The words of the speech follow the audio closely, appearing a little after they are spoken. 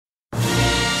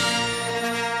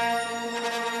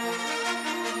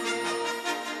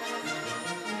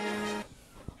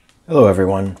Hello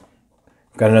everyone,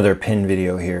 I've got another pin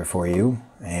video here for you,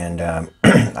 and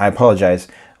I apologize,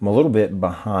 I'm a little bit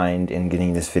behind in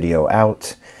getting this video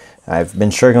out. I've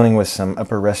been struggling with some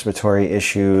upper respiratory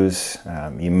issues.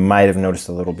 You might have noticed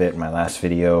a little bit in my last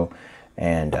video,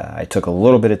 and I took a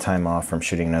little bit of time off from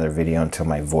shooting another video until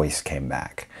my voice came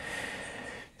back.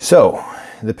 So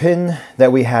the pin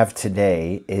that we have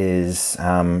today is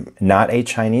not a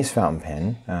Chinese fountain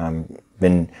pen.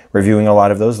 Been reviewing a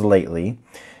lot of those lately.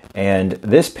 And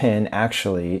this pen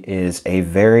actually is a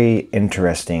very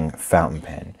interesting fountain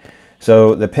pen.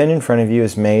 So the pen in front of you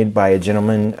is made by a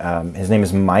gentleman, his name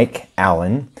is Mike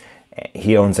Allen.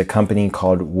 He owns a company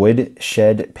called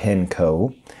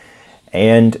WoodShedPenCo.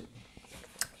 And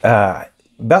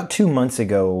about 2 months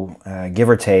ago, give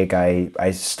or take,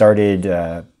 I started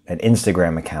an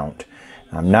Instagram account.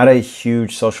 I'm not a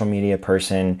huge social media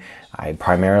person. I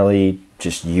primarily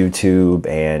just YouTube,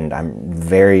 and I'm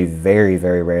very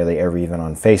rarely ever even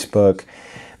on Facebook.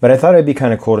 But I thought it'd be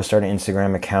kind of cool to start an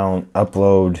Instagram account,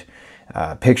 upload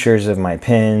pictures of my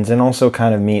pens, and also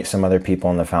kind of meet some other people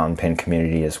in the fountain pen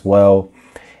community as well.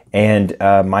 And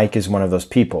Mike is one of those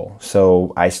people.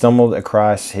 So I stumbled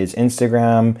across his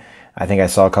Instagram. I think I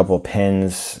saw a couple of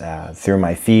pens through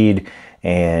my feed,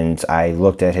 and I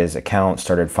looked at his account,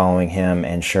 started following him,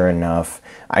 and sure enough,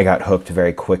 I got hooked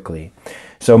very quickly.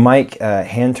 So Mike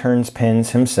hand turns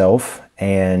pens himself,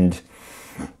 and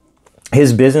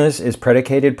his business is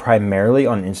predicated primarily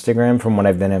on Instagram from what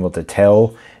I've been able to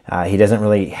tell. He doesn't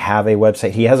really have a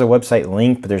website. He has a website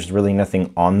link, but there's really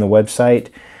nothing on the website.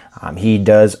 He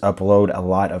does upload a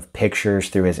lot of pictures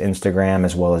through his Instagram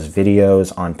as well as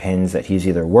videos on pens that he's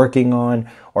either working on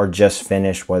or just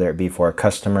finished, whether it be for a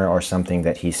customer or something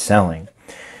that he's selling.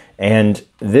 And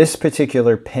this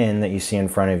particular pen that you see in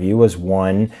front of you was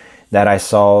one that I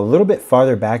saw a little bit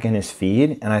farther back in his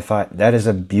feed, and I thought that is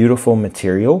a beautiful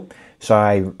material. So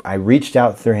I reached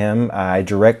out through him, I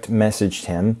direct messaged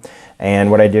him, and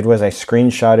what I did was I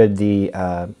screenshotted the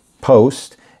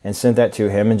post and sent that to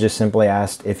him and just simply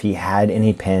asked if he had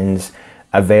any pens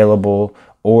available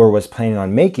or was planning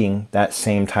on making that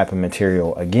same type of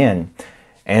material again.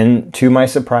 And to my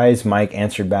surprise, Mike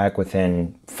answered back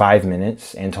within 5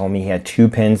 minutes and told me he had 2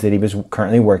 pens that he was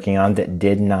currently working on that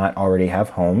did not already have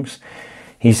homes.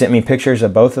 He sent me pictures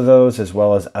of both of those as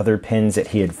well as other pens that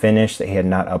he had finished that he had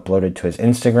not uploaded to his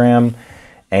Instagram.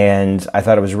 And I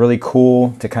thought it was really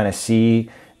cool to kind of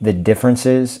see the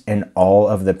differences in all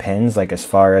of the pens, like as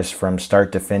far as from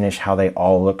start to finish, how they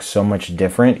all look so much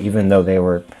different, even though they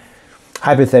were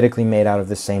hypothetically made out of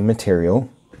the same material.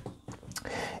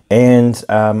 And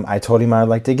I told him I'd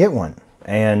like to get one,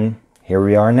 and here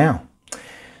we are now.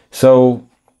 So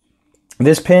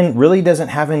this pen really doesn't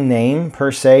have a name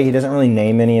per se. He doesn't really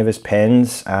name any of his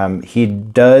pens. He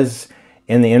does,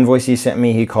 in the invoice he sent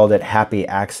me, he called it Happy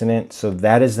Accident. So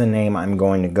that is the name I'm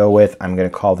going to go with. I'm going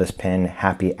to call this pen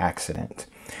Happy Accident.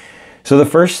 So the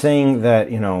first thing that,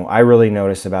 I really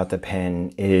notice about the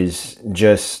pen is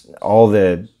just all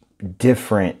the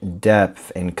different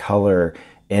depth and color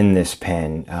in this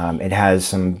pen. It has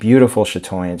some beautiful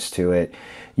chatoyance to it.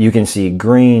 You can see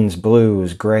greens,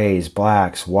 blues, grays,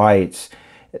 blacks, whites,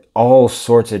 all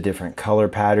sorts of different color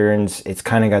patterns. It's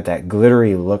kind of got that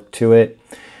glittery look to it.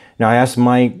 Now I asked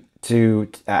I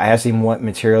asked him what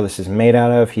material this is made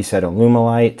out of. He said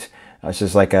Alumilite. This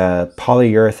is like a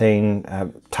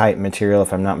polyurethane type material,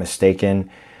 if I'm not mistaken.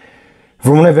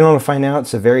 From what I've been able to find out,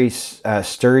 it's a very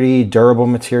sturdy, durable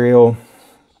material.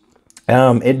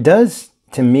 It does,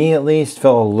 to me at least,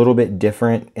 felt a little bit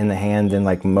different in the hand than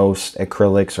like most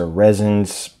acrylics or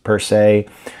resins per se.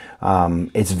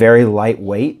 It's very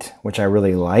lightweight, which I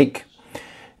really like.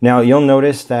 Now you'll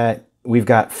notice that we've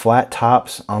got flat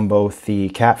tops on both the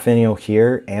cap finial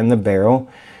here and the barrel.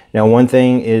 Now one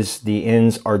thing is the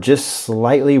ends are just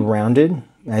slightly rounded,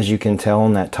 as you can tell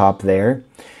on that top there.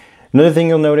 Another thing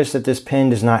you'll notice that this pen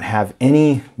does not have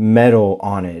any metal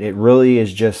on it. It really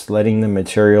is just letting the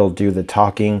material do the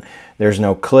talking. There's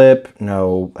no clip,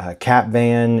 no cap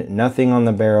band, nothing on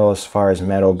the barrel as far as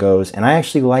metal goes. And I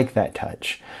actually like that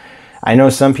touch. I know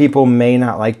some people may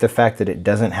not like the fact that it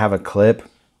doesn't have a clip.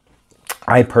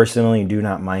 I personally do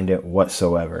not mind it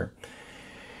whatsoever.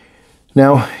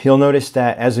 Now, you'll notice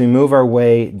that as we move our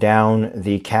way down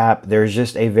the cap, there's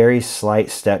just a very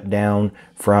slight step down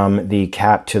from the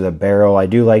cap to the barrel. I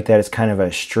do like that. It's kind of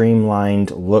a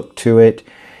streamlined look to it.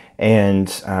 And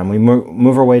we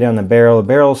move our way down the barrel. The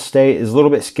barrel is a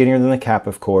little bit skinnier than the cap,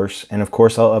 of course. And of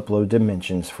course, I'll upload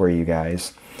dimensions for you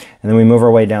guys. And then we move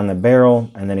our way down the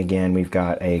barrel. And then again, we've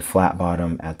got a flat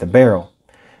bottom at the barrel.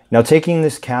 Now taking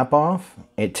this cap off,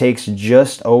 it takes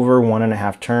just over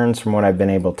 1.5 turns from what I've been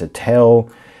able to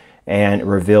tell. and it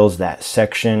reveals that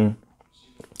section.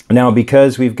 Now,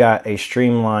 because we've got a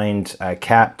streamlined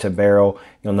cap to barrel,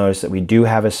 you'll notice that we do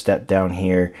have a step down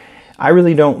here. I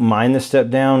really don't mind the step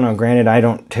down. Now, granted, I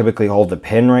don't typically hold the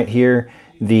pen right here.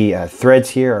 The threads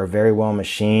here are very well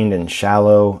machined and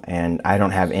shallow, and I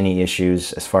don't have any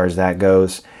issues as far as that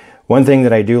goes. One thing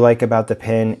that I do like about the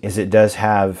pen is it does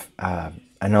have an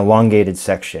elongated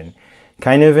section,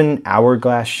 kind of an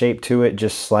hourglass shape to it,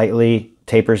 just slightly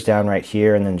tapers down right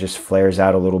here and then just flares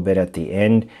out a little bit at the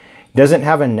end. It doesn't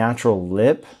have a natural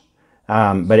lip,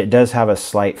 but it does have a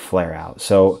slight flare out.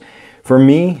 So for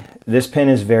me, this pen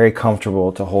is very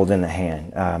comfortable to hold in the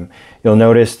hand. You'll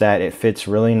notice that it fits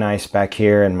really nice back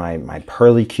here in my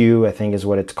pearly Q, I think is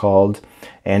what it's called,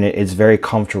 and it's very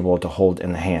comfortable to hold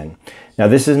in the hand. Now,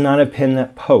 this is not a pen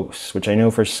that posts, which I know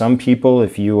for some people,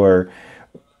 if you are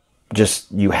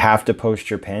you have to post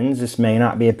your pens, this may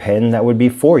not be a pen that would be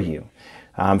for you.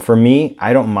 For me,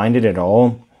 I don't mind it at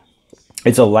all.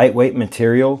 It's a lightweight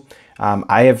material.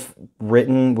 I have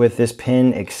written with this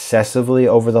pen excessively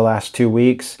over the last 2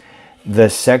 weeks. The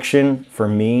section for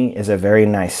me is a very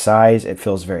nice size. It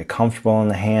feels very comfortable in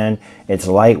the hand. It's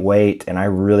lightweight, and I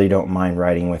really don't mind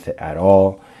writing with it at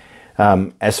all.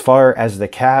 As far as the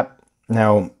cap,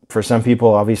 now for some people,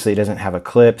 obviously it doesn't have a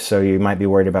clip, so you might be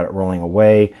worried about it rolling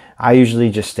away. I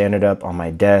usually just stand it up on my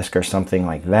desk or something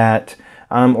like that,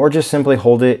 or just simply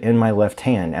hold it in my left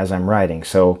hand as I'm writing.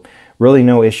 So really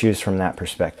no issues from that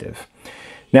perspective.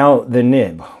 Now, the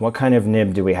nib. What kind of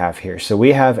nib do we have here? So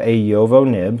we have a JoWo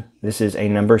nib. This is a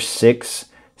number 6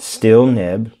 steel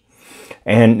nib.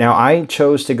 And now I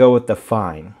chose to go with the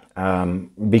fine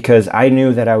because I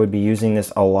knew that I would be using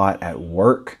this a lot at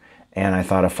work. And I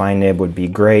thought a fine nib would be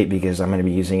great because I'm going to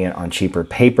be using it on cheaper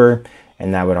paper.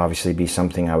 And that would obviously be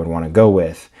something I would want to go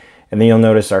with. And then you'll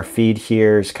notice our feed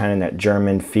here is kind of that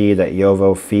German feed, that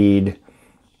JoWo feed.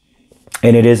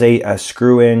 And it is a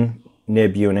screw-in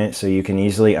nib unit, so you can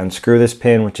easily unscrew this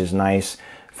pen, which is nice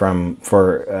for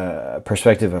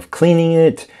perspective of cleaning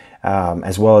it,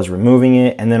 as well as removing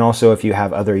it. And then also if you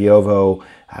have other JoWo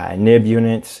nib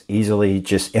units, easily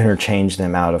just interchange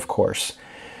them out, of course.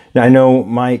 Now, I know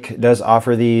Mike does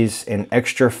offer these in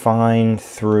extra fine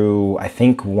through, I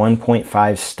think,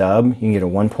 1.5 stub. You can get a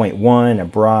 1.1, a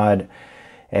broad,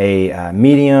 a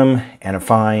medium, and a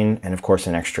fine, and of course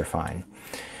an extra fine.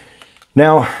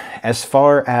 Now, as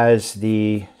far as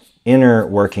the inner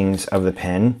workings of the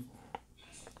pen,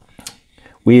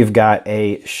 we've got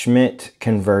a Schmidt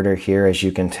converter here, as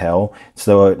you can tell.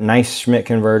 So a nice Schmidt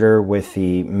converter with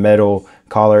the metal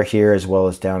collar here, as well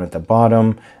as down at the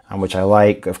bottom, which I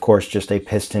like. Of course, just a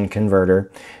piston converter.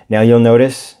 Now you'll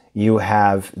notice you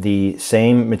have the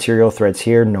same material threads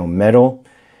here, no metal,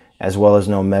 as well as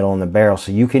no metal in the barrel.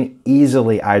 So you can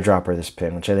easily eyedropper this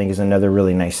pen, which I think is another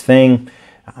really nice thing.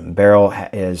 Barrel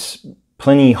is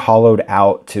plenty hollowed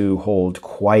out to hold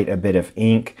quite a bit of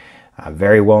ink.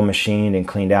 Very well machined and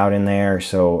cleaned out in there.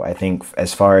 So I think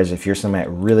as far as if you're somebody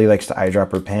that really likes to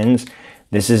eyedropper pens,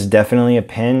 this is definitely a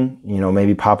pen. You know,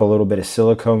 maybe pop a little bit of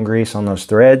silicone grease on those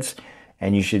threads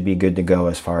and you should be good to go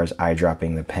as far as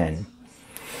eyedropping the pen.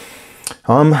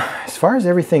 As far as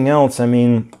everything else, I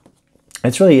mean,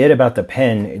 that's really it about the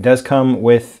pen. It does come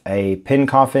with a pen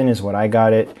coffin is what I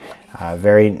got it.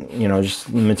 Very, you know, just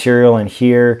material in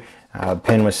here.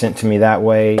 Pen was sent to me that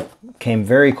way. Came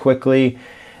very quickly.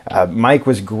 Mike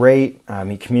was great.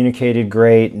 He communicated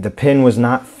great. The pen was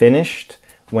not finished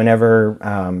whenever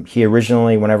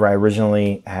whenever I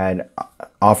originally had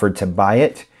offered to buy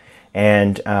it.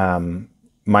 And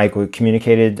Mike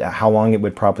communicated how long it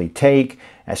would probably take.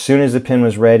 As soon as the pen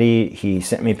was ready, he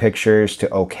sent me pictures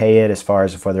to okay it as far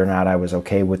as whether or not I was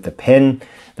okay with the pen,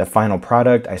 the final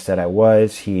product. I said I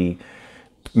was. He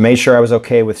made sure I was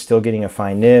okay with still getting a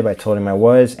fine nib. I told him I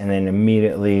was, and then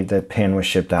immediately the pen was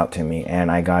shipped out to me,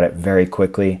 and I got it very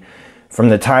quickly. From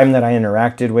the time that I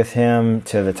interacted with him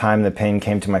to the time the pen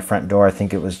came to my front door, I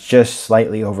think it was just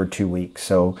slightly over 2 weeks.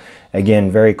 So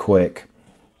again, very quick.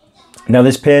 Now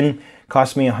this pen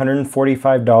cost me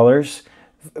 $145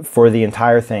 for the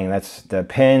entire thing. That's the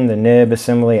pen, the nib,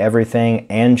 assembly, everything,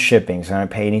 and shipping. So I don't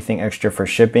pay anything extra for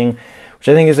shipping, which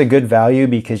I think is a good value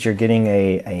because you're getting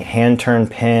a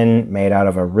hand-turned pen made out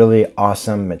of a really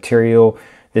awesome material.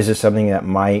 This is something that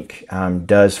Mike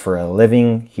does for a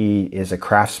living. He is a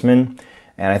craftsman,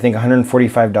 and I think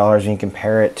 $145, when you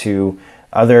compare it to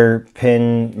other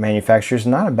pen manufacturers,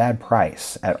 not a bad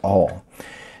price at all.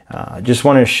 Just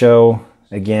want to show,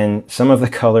 again, some of the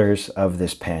colors of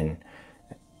this pen.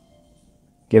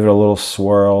 Give it a little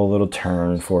swirl, a little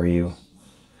turn for you.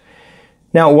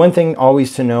 Now, one thing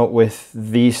always to note with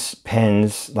these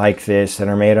pens like this that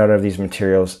are made out of these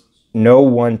materials, no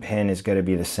one pen is going to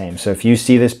be the same. So if you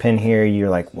see this pen here, you're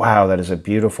like, wow, that is a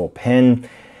beautiful pen.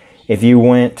 If you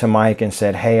went to Mike and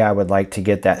said, hey, I would like to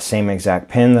get that same exact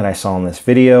pen that I saw in this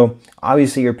video,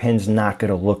 obviously your pen's not going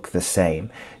to look the same.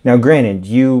 Now, granted,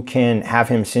 you can have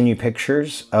him send you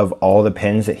pictures of all the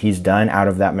pens that he's done out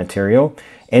of that material,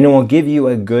 and it will give you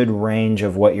a good range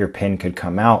of what your pen could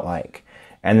come out like.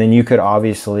 And then you could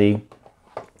obviously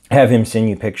have him send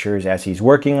you pictures as he's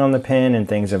working on the pen and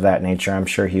things of that nature. I'm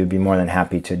sure he would be more than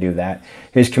happy to do that.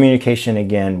 His communication,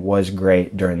 again, was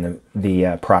great during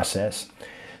the process.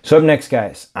 So up next,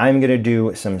 guys, I'm going to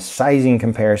do some sizing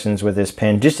comparisons with this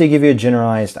pen just to give you a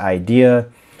generalized idea,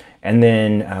 and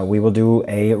then we will do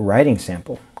a writing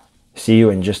sample. See you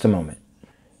in just a moment.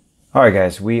 All right,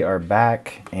 guys, we are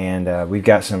back, and we've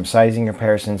got some sizing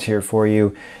comparisons here for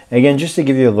you. Again, just to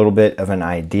give you a little bit of an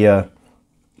idea.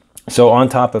 So on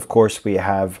top, of course, we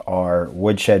have our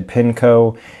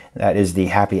WoodShedPenCo. That is the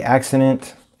Happy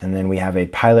Accident. And then we have a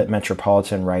Pilot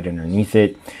Metropolitan right underneath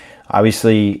it.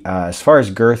 Obviously, as far as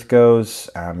girth goes,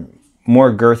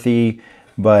 more girthy,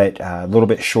 but a little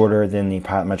bit shorter than the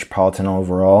Pilot Metropolitan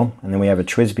overall. And then we have a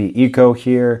TWSBI Eco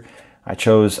here. I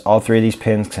chose all three of these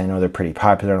pens because I know they're pretty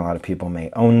popular and a lot of people may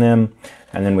own them.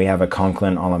 And then we have a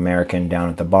Conklin All-American down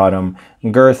at the bottom.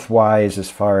 Girth-wise, as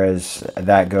far as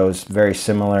that goes, very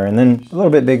similar. And then a little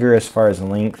bit bigger as far as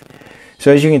length.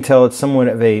 So as you can tell, it's somewhat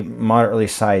of a moderately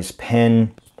sized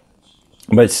pen,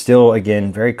 but still,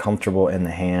 again, very comfortable in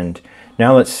the hand.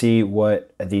 Now let's see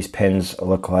what these pens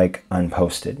look like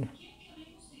unposted.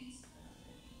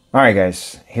 All right,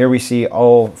 guys, here we see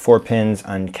all four pens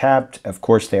uncapped. Of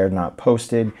course, they are not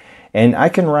posted. And I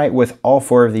can write with all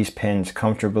four of these pens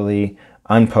comfortably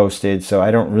unposted, so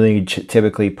I don't really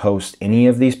typically post any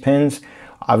of these pens.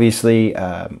 Obviously,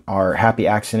 our Happy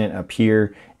Accident up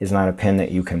here is not a pen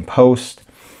that you can post.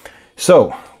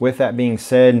 So with that being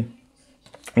said,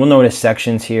 we'll notice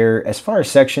sections here. As far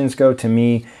as sections go, to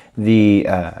me, the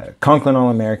Conklin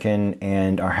All-American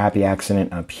and our Happy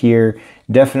Accident up here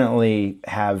definitely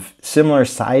have similar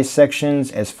size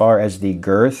sections as far as the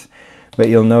girth, but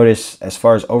you'll notice as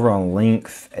far as overall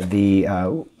length, the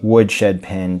Woodshed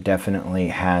pen definitely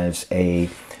has a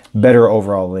better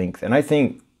overall length. And I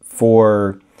think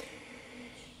for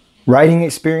writing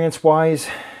experience wise,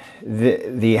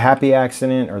 the Happy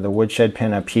Accident or the Woodshed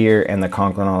pen up here and the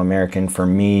Conklin All-American for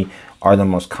me are the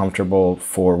most comfortable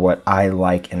for what I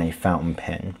like in a fountain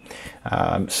pen.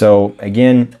 So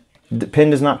again, the pen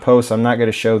does not post. I'm not going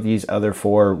to show these other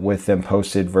four with them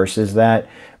posted versus that,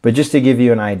 but just to give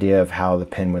you an idea of how the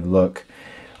pen would look.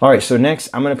 All right, so next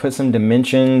I'm going to put some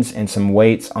dimensions and some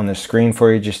weights on the screen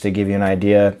for you just to give you an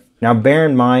idea. Now bear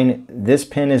in mind, this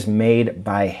pen is made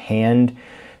by hand,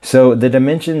 so the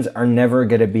dimensions are never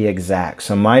going to be exact.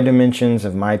 So my dimensions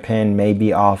of my pen may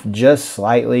be off just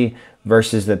slightly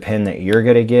versus the pen that you're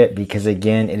going to get, because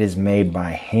again, it is made by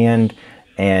hand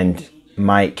and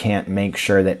Mike can't make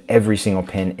sure that every single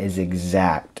pen is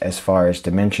exact as far as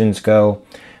dimensions go,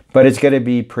 but it's going to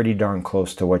be pretty darn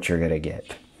close to what you're going to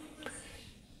get.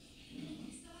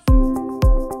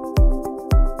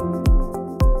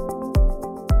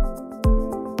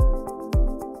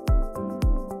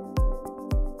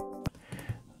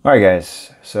 All right,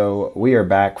 guys, so we are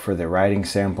back for the writing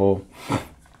sample.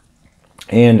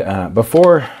 And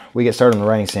before we get started on the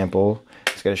writing sample,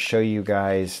 I'm just going to show you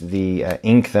guys the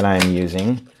ink that I'm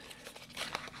using.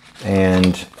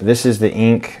 And this is the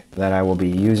ink that I will be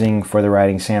using for the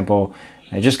writing sample.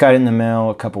 I just got it in the mail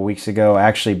a couple weeks ago. I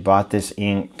actually bought this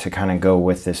ink to kind of go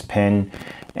with this pen.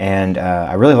 And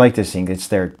I really like this ink. It's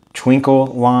their Twinkle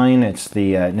line. It's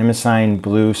the Nemesine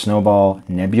Blue Snowball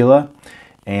Nebula.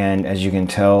 And as you can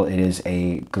tell, it is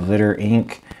a glitter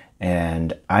ink.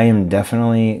 And I am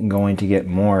definitely going to get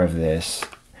more of this,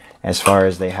 as far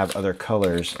as they have other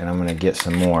colors, and I'm going to get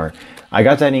some more. I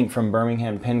got that ink from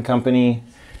Birmingham Pen Company,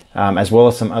 as well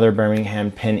as some other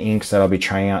Birmingham pen inks that I'll be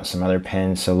trying out some other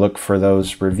pens. So look for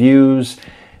those reviews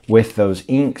with those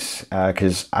inks,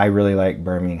 because I really like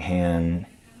Birmingham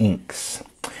inks.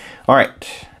 All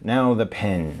right, now the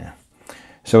pen.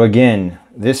 So again,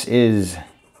 this is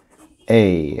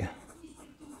a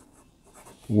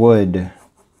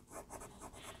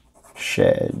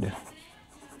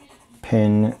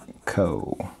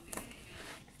WoodShedPenCo.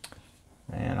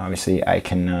 And obviously I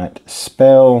cannot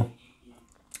spell.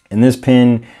 And this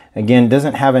pen, again,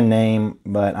 doesn't have a name,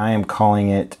 but I am calling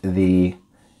it the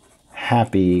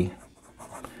Happy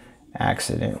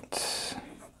Accident.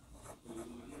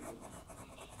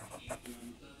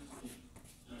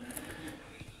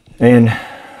 And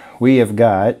we have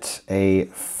got a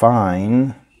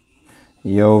fine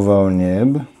Yovo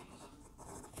nib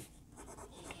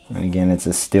And again, it's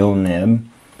a steel nib.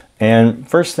 And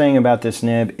first thing about this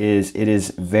nib is it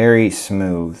is very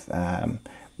smooth,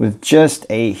 with just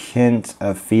a hint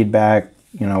of feedback,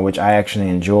 you know, which I actually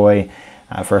enjoy.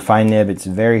 For a fine nib, it's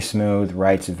very smooth,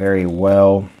 writes very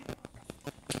well.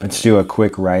 Let's do a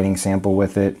quick writing sample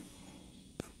with it.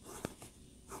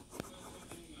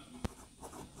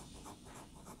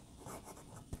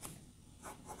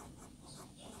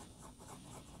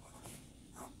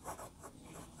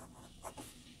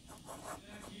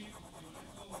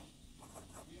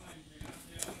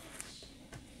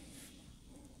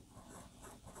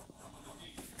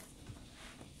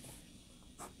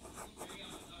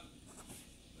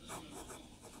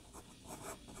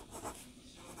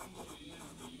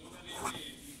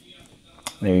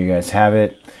 There you guys have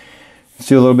it. Let's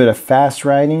do a little bit of fast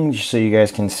writing just so you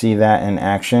guys can see that in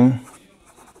action.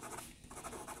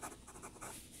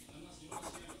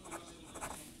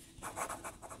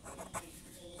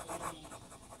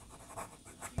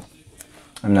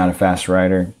 I'm not a fast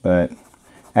writer, but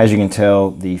as you can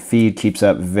tell, the feed keeps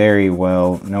up very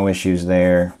well. No issues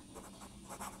there.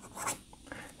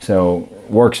 So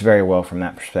works very well from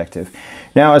that perspective.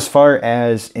 Now, as far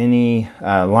as any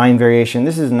line variation,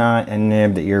 this is not a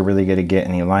nib that you're really going to get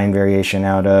any line variation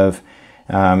out of.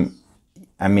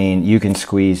 I mean, you can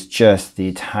squeeze just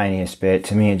the tiniest bit.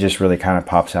 To me, it just really kind of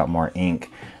pops out more ink.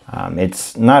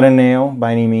 It's not a nail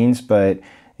by any means, but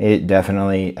it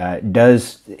definitely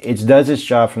does its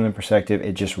job from the perspective.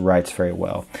 It just writes very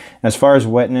well. As far as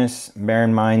wetness, bear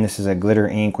in mind this is a glitter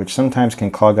ink, which sometimes can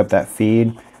clog up that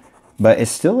feed. But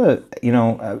it's still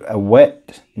a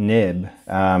wet nib.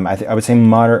 I would say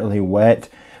moderately wet.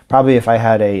 Probably if I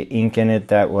had a ink in it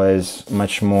that was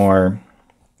much more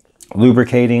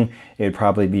lubricating, it would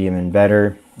probably be even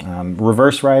better.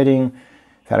 Reverse writing,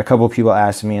 I've had a couple of people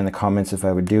ask me in the comments if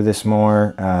I would do this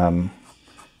more.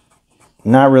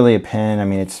 Not really a pen. I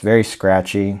mean, it's very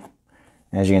scratchy.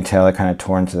 As you can tell, it kind of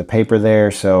tore into the paper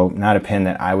there. So not a pen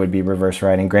that I would be reverse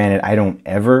writing. Granted, I don't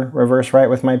ever reverse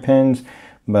write with my pens,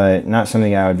 but not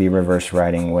something I would be reverse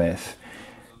writing with.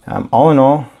 All in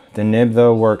all, the nib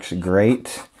though works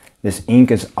great. This ink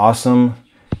is awesome.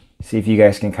 See if you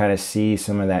guys can kind of see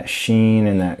some of that sheen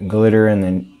and that glitter in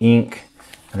the ink.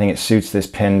 I think it suits this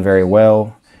pen very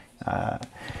well.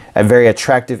 A very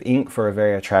attractive ink for a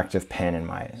very attractive pen in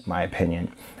my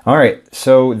opinion. All right,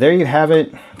 so there you have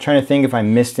it. I'm trying to think if I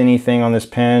missed anything on this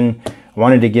pen. I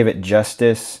wanted to give it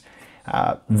justice.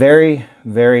 Very,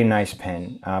 very nice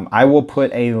pen. I will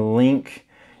put a link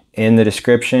in the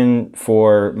description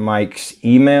for Mike's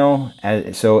email.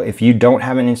 So if you don't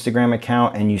have an Instagram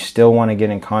account and you still want to get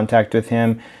in contact with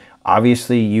him,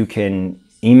 obviously you can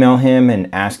email him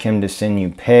and ask him to send you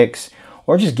pics,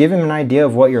 or just give him an idea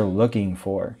of what you're looking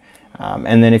for.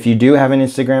 And then if you do have an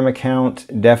Instagram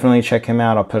account, definitely check him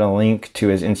out. I'll put a link to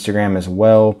his Instagram as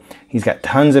well. He's got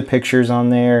tons of pictures on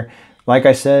there. Like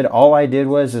I said, all I did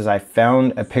was I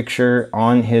found a picture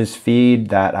on his feed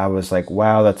that I was like,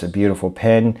 wow, that's a beautiful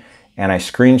pen. And I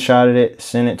screenshotted it,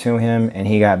 sent it to him, and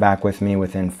he got back with me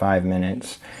within 5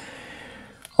 minutes.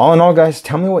 All in all, guys,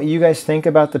 tell me what you guys think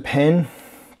about the pen.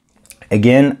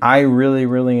 Again, I really,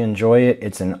 really enjoy it.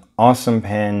 It's an awesome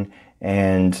pen,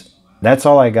 and that's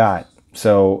all I got.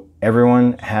 So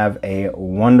everyone have a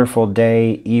wonderful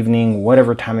day, evening,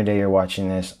 whatever time of day you're watching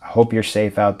this. I hope you're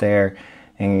safe out there.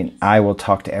 And I will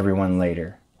talk to everyone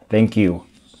later. Thank you.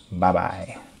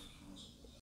 Bye-bye.